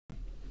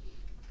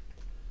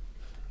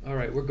All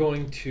right, we're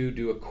going to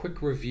do a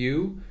quick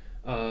review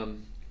of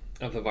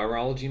the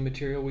virology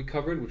material we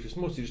covered, which is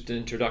mostly just an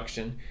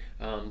introduction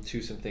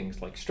to some things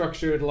like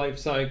structured life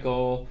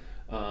cycle,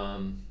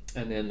 and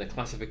then the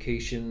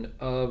classification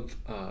of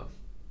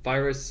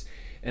virus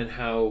and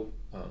how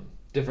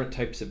different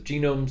types of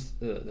genomes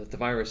that the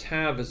virus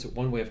have is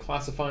one way of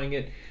classifying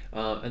it.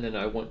 And then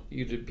I want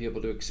you to be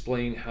able to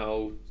explain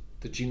how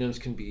the genomes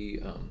can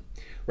be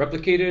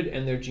replicated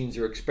and their genes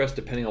are expressed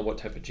depending on what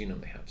type of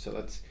genome they have. So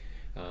that's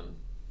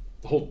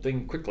the whole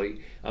thing quickly.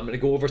 I'm going to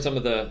go over some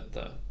of the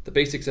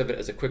basics of it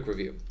as a quick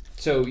review.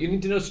 So you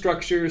need to know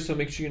structures, so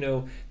make sure you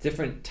know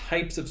different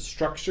types of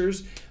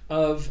structures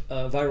of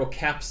viral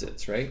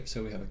capsids, right?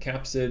 So we have a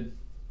capsid.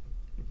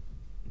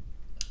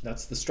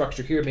 That's the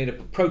structure here made up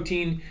of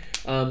protein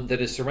that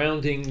is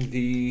surrounding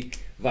the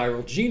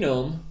viral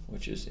genome,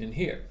 which is in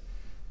here.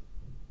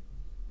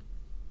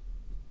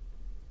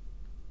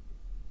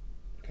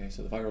 Okay,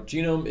 so the viral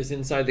genome is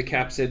inside the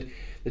capsid.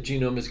 The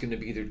genome is going to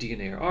be either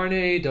DNA or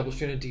RNA,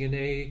 double-stranded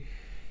DNA,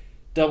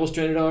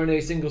 double-stranded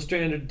RNA,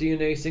 single-stranded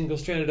DNA,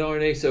 single-stranded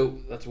RNA. So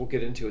that's what we'll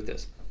get into with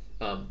this.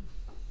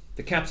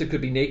 The capsid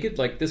could be naked,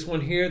 like this one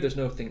here. There's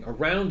nothing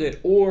around it.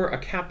 Or a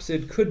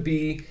capsid could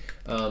be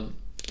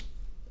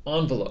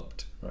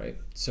enveloped, right?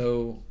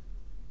 So,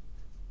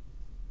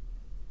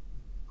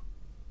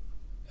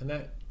 and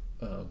that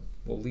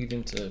will lead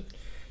into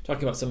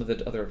talking about some of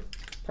the other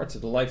parts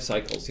of the life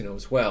cycles,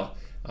 as well,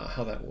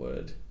 how that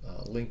would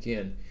link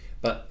in.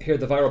 But here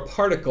the viral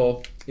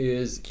particle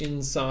is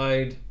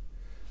inside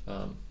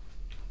an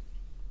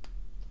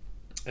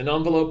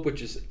envelope,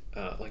 which is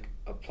like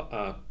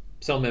a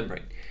cell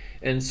membrane.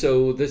 And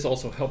so this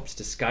also helps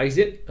disguise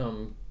it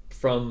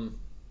from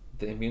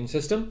the immune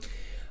system.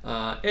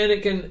 And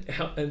it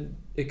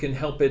can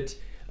help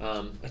it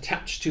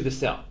attach to the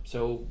cell.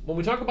 So when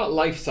we talk about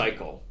life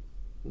cycle,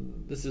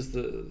 this is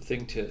the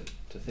thing to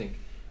think.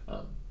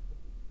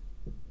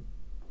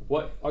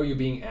 What are you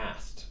being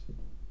asked?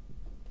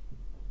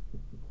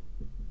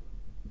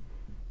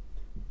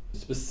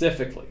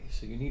 Specifically.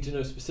 So you need to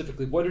know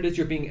specifically what it is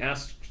you're being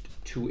asked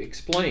to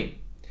explain.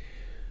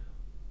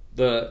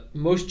 The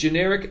most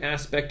generic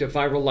aspect of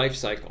viral life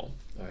cycle,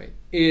 all right,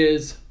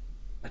 is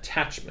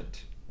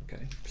attachment.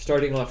 Okay,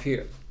 starting off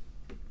here.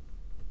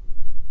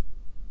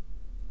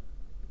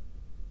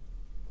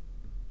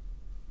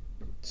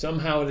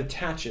 Somehow it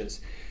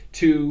attaches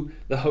to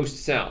the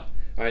host cell.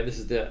 All right, this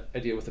is the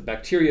idea with the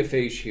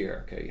bacteriophage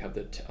here. Okay, you have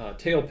the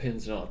tail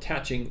pins and all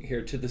attaching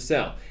here to the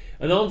cell.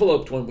 An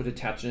enveloped one would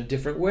attach in a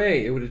different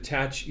way. It would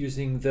attach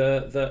using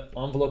the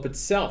envelope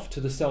itself to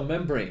the cell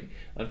membrane,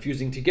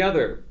 fusing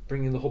together,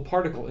 bringing the whole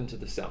particle into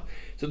the cell.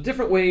 So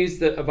different ways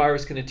that a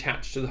virus can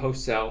attach to the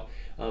host cell,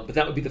 but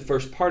that would be the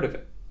first part of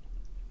it.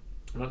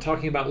 I'm not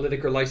talking about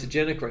lytic or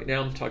lysogenic right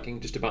now. I'm talking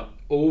just about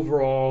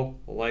overall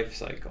life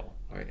cycle,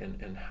 all right,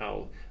 and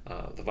how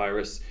the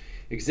virus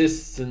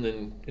exists and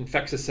then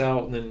infects a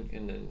cell and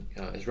then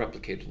is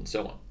replicated and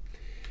so on.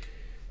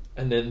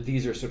 And then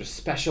these are sort of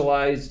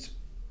specialized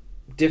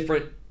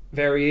different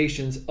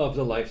variations of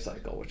the life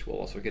cycle, which we'll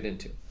also get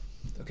into.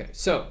 Okay,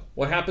 so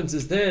what happens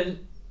is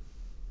then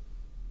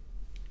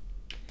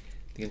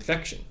the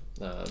infection,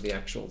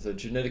 the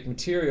genetic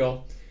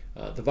material,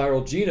 the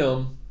viral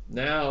genome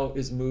now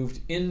is moved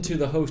into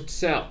the host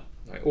cell,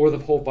 right, or the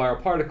whole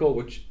viral particle,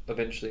 which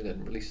eventually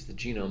then releases the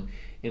genome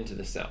into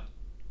the cell.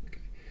 Okay.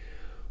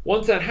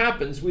 Once that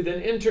happens, we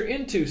then enter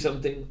into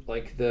something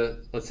like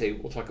let's say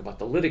we'll talk about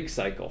the lytic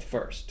cycle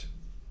first.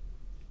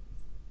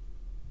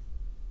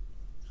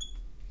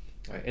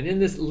 Right, and in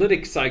this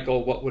lytic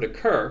cycle, what would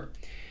occur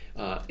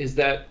is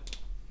that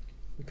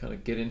we kind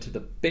of get into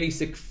the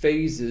basic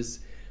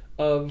phases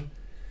of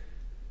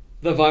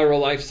the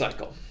viral life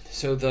cycle.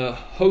 So the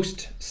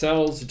host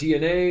cell's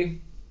DNA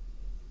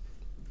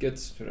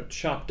gets sort of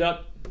chopped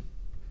up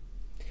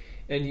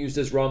and used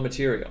as raw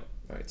material.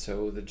 Right,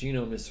 so the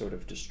genome is sort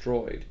of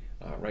destroyed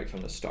right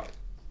from the start.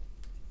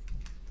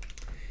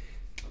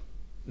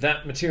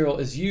 That material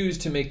is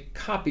used to make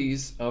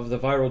copies of the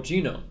viral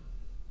genome.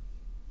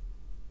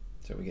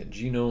 So we get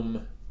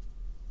genome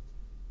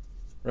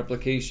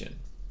replication.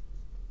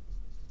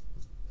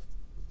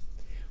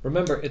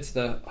 Remember, it's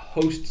the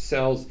host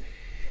cell's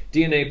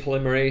DNA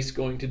polymerase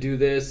going to do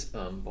this.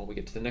 When we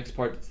get to the next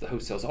part, it's the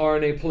host cell's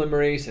RNA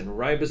polymerase and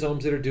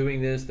ribosomes that are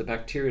doing this. The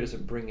bacteria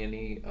doesn't bring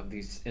any of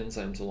these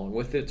enzymes along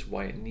with it. It's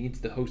why it needs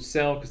the host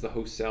cell, because the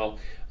host cell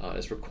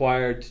is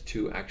required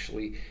to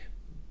actually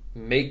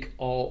make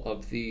all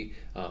of the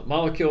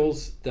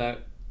molecules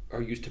that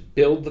are used to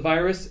build the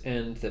virus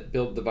and that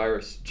build the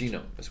virus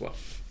genome as well.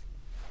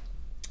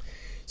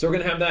 So we're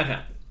going to have that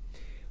happen.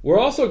 We're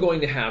also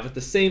going to have at the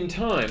same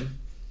time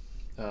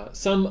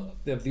some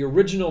of the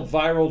original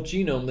viral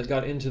genome that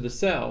got into the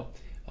cell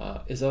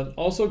is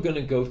also going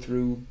to go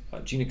through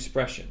gene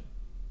expression.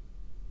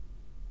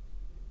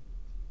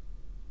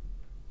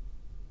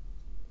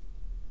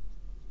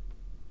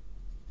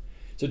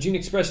 So gene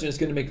expression is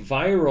going to make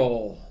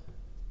viral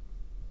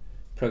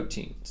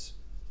proteins.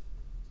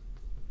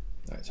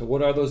 All right, so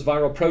what are those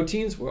viral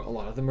proteins? Well, a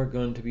lot of them are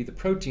going to be the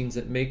proteins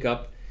that make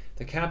up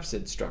the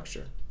capsid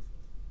structure.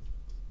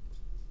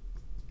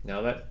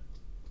 Now that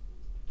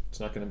it's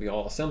not going to be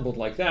all assembled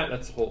like that.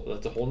 That's a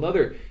whole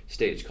nother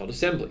stage called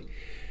assembly.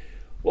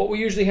 What we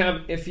usually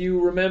have, if you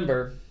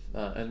remember,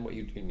 and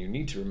you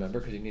need to remember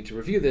because you need to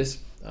review this,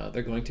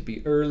 they're going to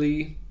be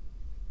early,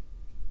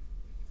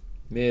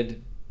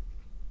 mid,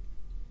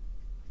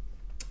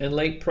 and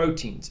late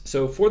proteins.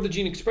 So for the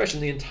gene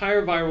expression, the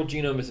entire viral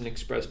genome isn't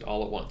expressed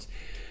all at once.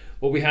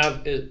 What we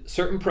have is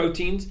certain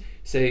proteins,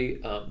 say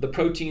the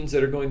proteins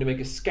that are going to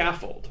make a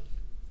scaffold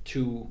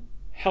to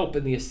help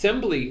in the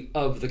assembly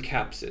of the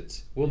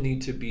capsids will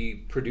need to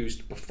be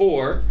produced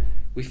before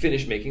we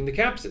finish making the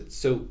capsids.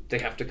 So they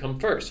have to come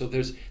first. So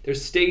there's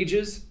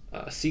stages,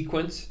 a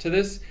sequence to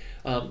this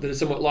that is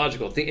somewhat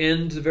logical. At the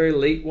end, the very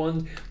late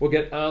one, we'll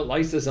get a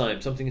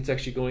lysozyme, something that's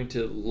actually going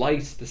to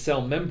lyse the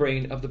cell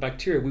membrane of the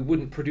bacteria. We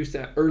wouldn't produce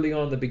that early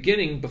on in the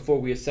beginning before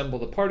we assemble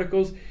the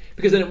particles,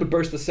 because then it would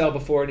burst the cell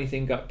before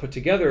anything got put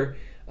together,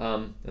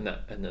 and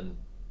then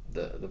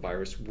the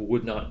virus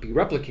would not be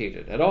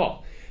replicated at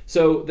all.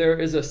 So there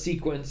is a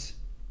sequence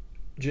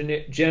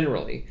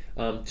generally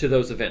to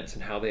those events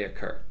and how they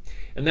occur.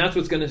 And that's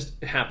what's going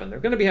to happen. They're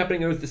going to be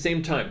happening at the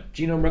same time.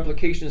 Genome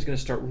replication is going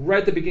to start right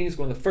at the beginning. It's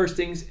one of the first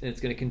things, and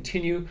it's going to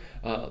continue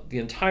the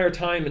entire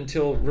time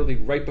until really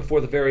right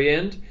before the very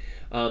end.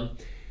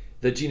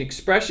 The gene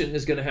expression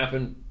is going to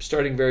happen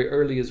starting very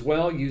early as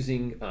well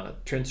using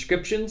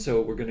transcription.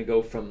 So we're going to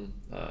go from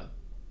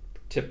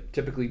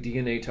typically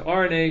DNA to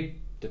RNA,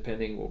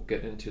 depending, we'll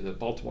get into the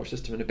Baltimore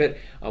system in a bit,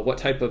 what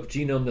type of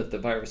genome that the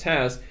virus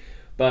has.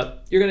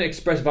 But you're going to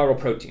express viral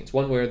proteins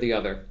one way or the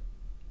other.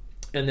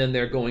 And then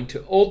they're going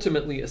to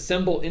ultimately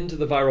assemble into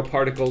the viral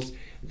particles.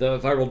 The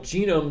viral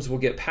genomes will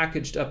get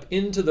packaged up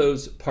into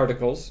those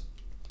particles.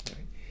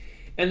 Right?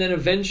 And then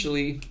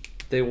eventually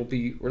they will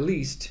be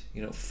released,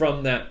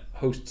 from that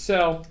host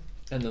cell,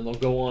 and then they'll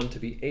go on to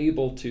be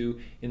able to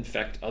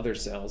infect other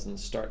cells and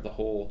start the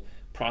whole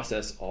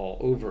process all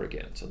over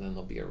again. So then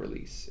there'll be a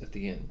release at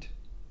the end.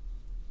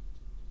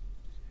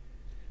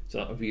 So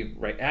that would be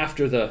right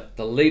after the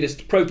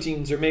latest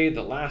proteins are made,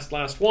 the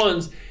last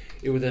ones,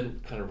 it would then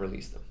kind of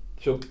release them.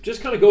 So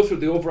just kind of go through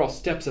the overall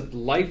steps of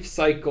life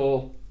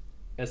cycle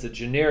as a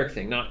generic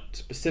thing, not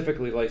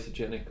specifically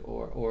lysogenic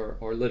or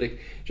lytic,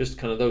 just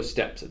kind of those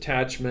steps: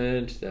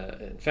 attachment,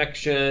 the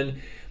infection,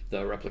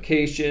 the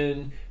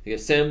replication, the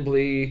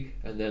assembly,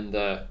 and then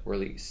the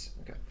release.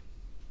 Okay,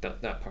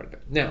 that part of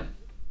it. Now,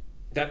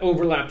 that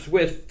overlaps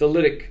with the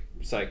lytic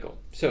cycle.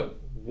 So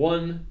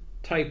one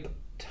type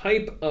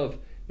of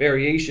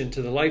variation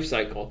to the life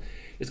cycle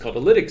is called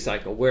a lytic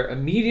cycle, where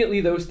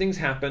immediately those things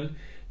happen,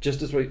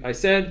 just as I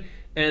said,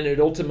 and it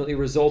ultimately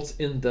results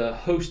in the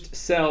host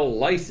cell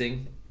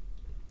lysing,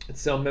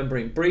 its cell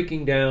membrane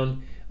breaking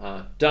down,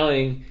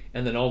 dying,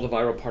 and then all the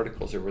viral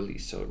particles are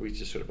released. So it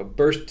reaches sort of a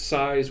burst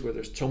size where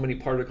there's so many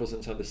particles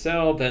inside the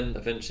cell, then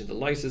eventually the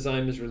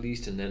lysozyme is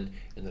released, and then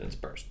it's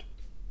burst.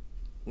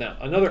 Now,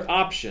 another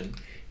option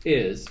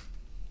is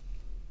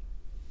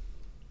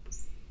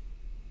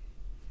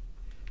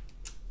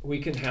we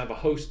can have a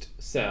host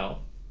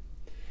cell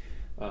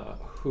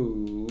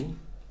who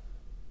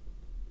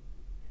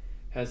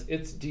has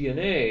its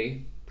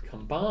DNA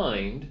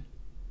combined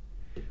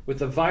with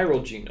the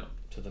viral genome.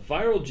 So the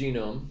viral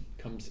genome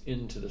comes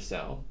into the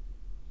cell,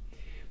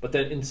 but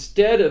then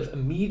instead of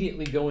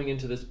immediately going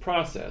into this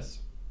process,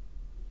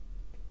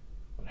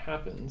 what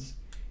happens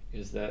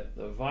is that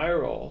the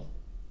viral,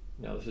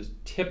 now this is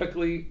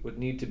typically would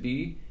need to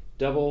be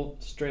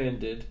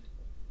double-stranded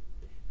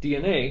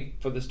DNA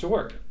for this to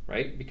work,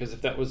 right? Because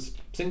if that was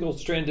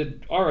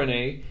single-stranded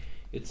RNA,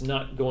 it's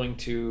not going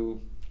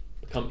to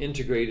become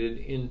integrated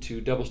into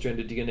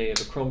double-stranded DNA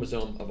of a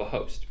chromosome of a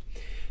host.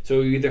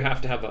 So you either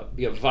have to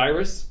be a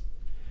virus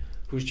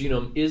whose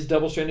genome is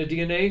double-stranded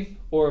DNA,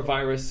 or a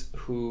virus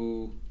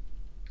who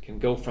can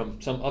go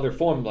from some other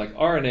form like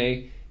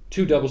RNA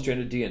to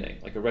double-stranded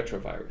DNA, like a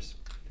retrovirus.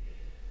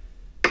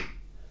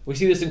 We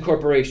see this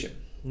incorporation.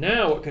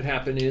 Now what could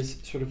happen is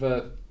sort of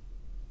a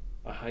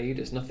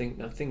hiatus.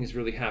 Nothing is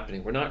really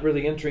happening. We're not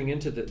really entering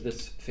into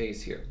this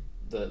phase here.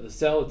 The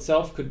cell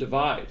itself could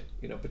divide,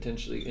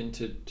 potentially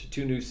into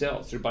two new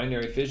cells through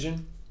binary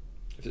fission,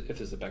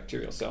 if it's a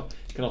bacterial cell.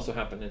 It can also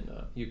happen in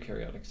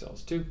eukaryotic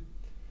cells too.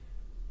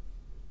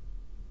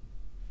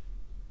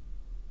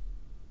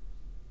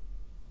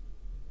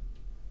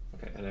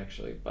 Okay, and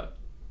actually, but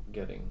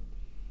getting,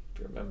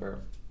 if you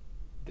remember,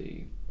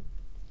 the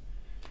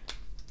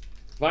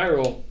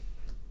viral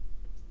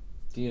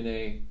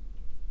DNA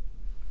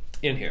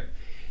in here.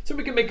 So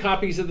we can make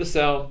copies of the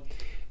cell,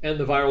 and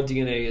the viral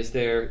DNA is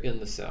there in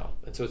the cell.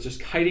 And so it's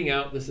just kiting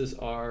out. This is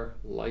our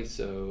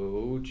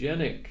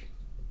lysogenic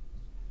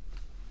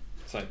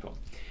cycle.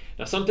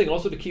 Now, something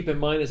also to keep in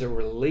mind as a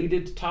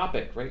related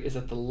topic, right, is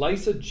that the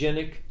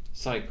lysogenic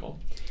cycle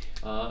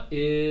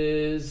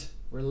is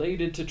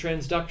related to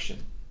transduction,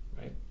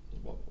 right?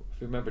 Well,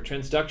 if you remember,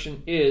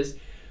 transduction is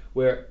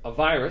where a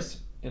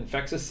virus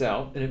infects a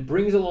cell, and it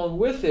brings along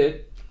with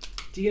it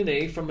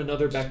DNA from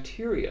another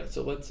bacteria.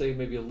 So let's say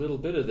maybe a little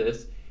bit of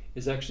this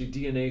is actually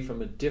DNA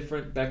from a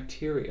different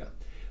bacteria,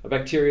 a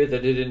bacteria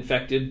that it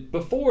infected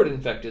before it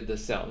infected the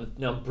cell,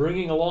 now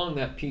bringing along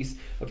that piece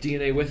of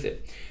DNA with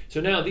it.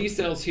 So now these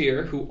cells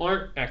here, who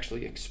aren't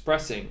actually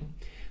expressing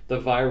the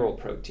viral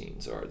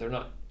proteins, or they're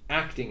not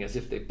acting as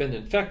if they've been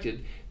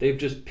infected, they've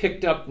just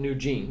picked up new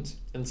genes,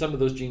 and some of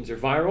those genes are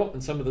viral,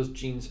 and some of those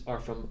genes are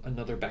from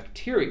another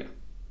bacteria,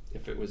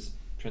 if it was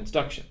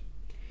transduction.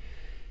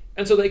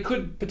 And so they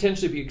could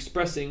potentially be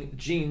expressing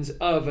genes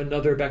of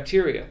another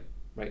bacteria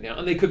right now,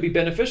 and they could be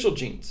beneficial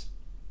genes.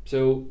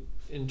 So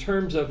in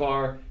terms of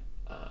our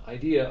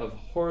idea of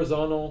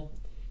horizontal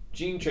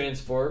gene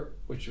transport,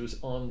 which was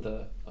on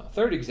the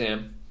third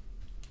exam,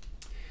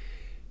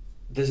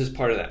 this is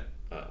part of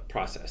that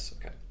process.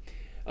 Okay.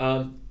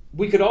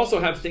 We could also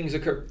have things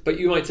occur, but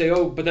you might say,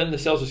 oh, but then the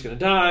cell's just going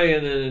to die,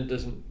 and then it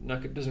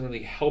doesn't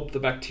really help the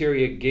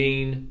bacteria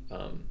gain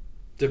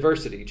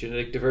diversity,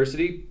 genetic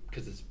diversity,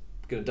 because it's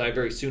going to die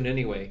very soon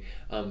anyway.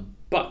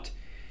 But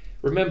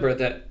remember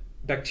that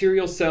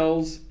bacterial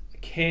cells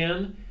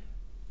can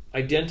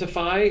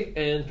identify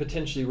and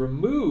potentially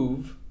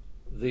remove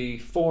the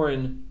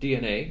foreign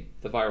DNA,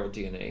 the viral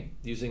DNA,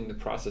 using the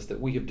process that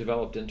we have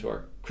developed into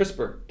our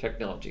CRISPR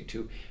technology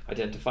to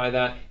identify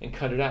that and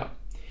cut it out.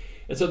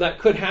 And so that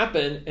could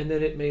happen, and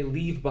then it may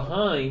leave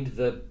behind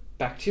the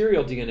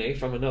bacterial DNA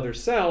from another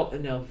cell,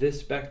 and now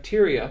this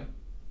bacteria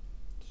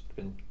has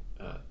been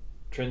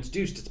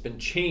transduced, it's been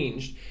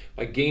changed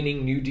by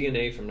gaining new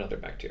DNA from another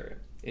bacteria,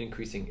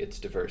 increasing its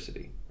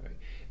diversity. Right?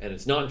 And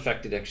it's not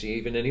infected actually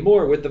even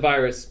anymore with the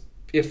virus,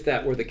 if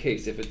that were the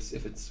case, if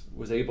it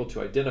was able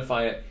to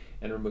identify it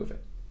and remove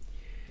it.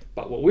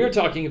 But what we're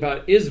talking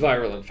about is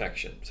viral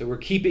infection, so we're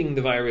keeping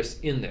the virus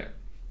in there.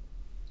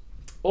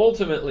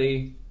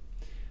 Ultimately,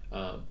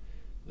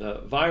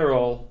 the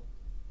viral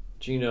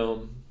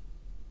genome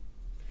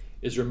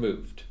is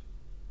removed.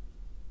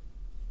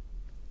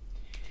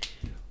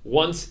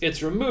 Once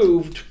it's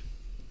removed,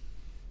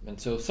 and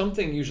so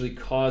something usually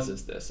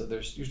causes this, so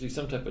there's usually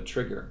some type of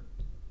trigger,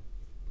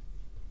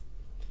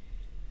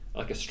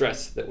 like a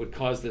stress that would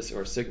cause this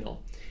or a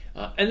signal.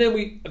 And then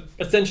we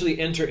essentially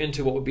enter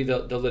into what would be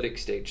the lytic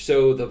stage.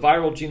 So the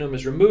viral genome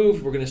is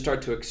removed, we're going to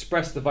start to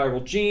express the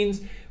viral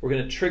genes, we're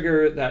going to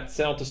trigger that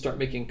cell to start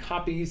making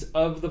copies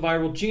of the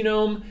viral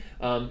genome.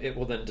 It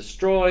will then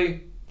destroy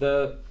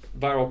the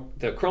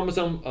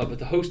chromosome of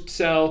the host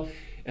cell,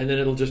 and then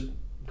it'll just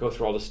go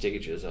through all the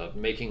stages of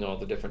making all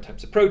the different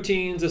types of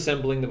proteins,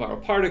 assembling the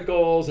viral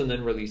particles, and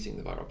then releasing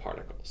the viral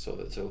particles.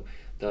 So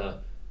the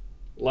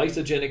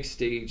lysogenic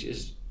stage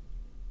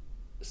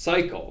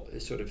cycle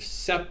is sort of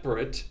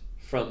separate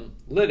from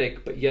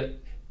lytic, but yet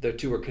the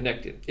two are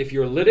connected. If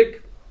you're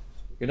lytic,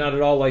 you're not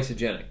at all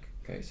lysogenic.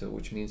 Okay, so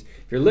which means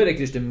if you're lytic, you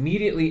just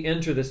immediately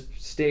enter this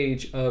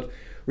stage of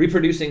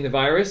reproducing the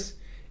virus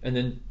and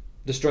then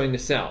destroying the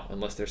cell,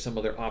 unless there's some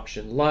other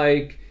option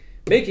like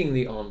making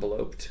the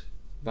enveloped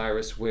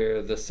virus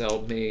where the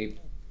cell may,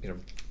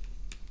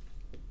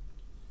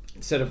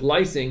 instead of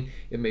lysing,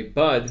 it may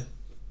bud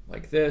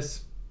like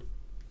this,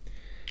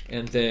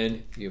 and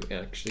then you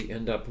actually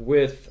end up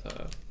with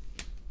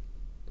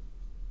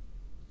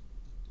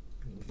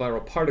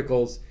viral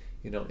particles,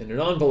 in an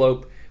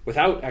envelope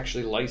without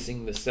actually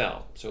lysing the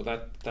cell. So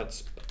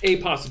that's a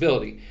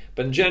possibility.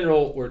 But in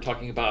general, we're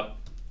talking about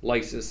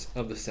lysis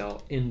of the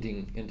cell,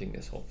 ending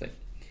this whole thing.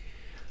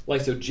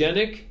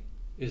 Lysogenic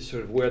is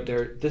sort of where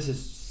this is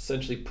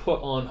essentially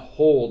put on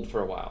hold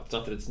for a while. It's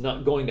not that it's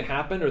not going to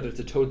happen or that it's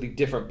a totally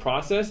different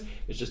process.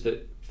 It's just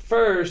that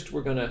first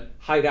we're going to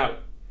hide out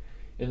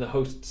in the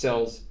host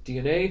cell's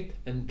DNA,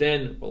 and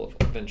then we'll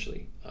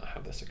eventually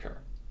have this occur.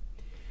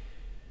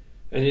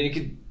 And then you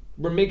can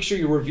make sure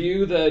you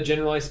review the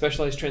generalized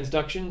specialized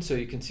transduction so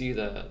you can see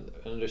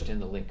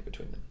understand the link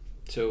between them.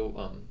 So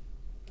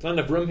there's not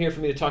enough room here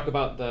for me to talk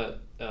about the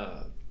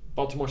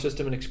Baltimore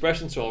system and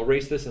expression, so I'll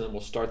erase this and then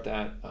we'll start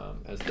that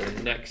as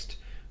the next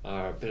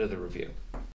bit of the review.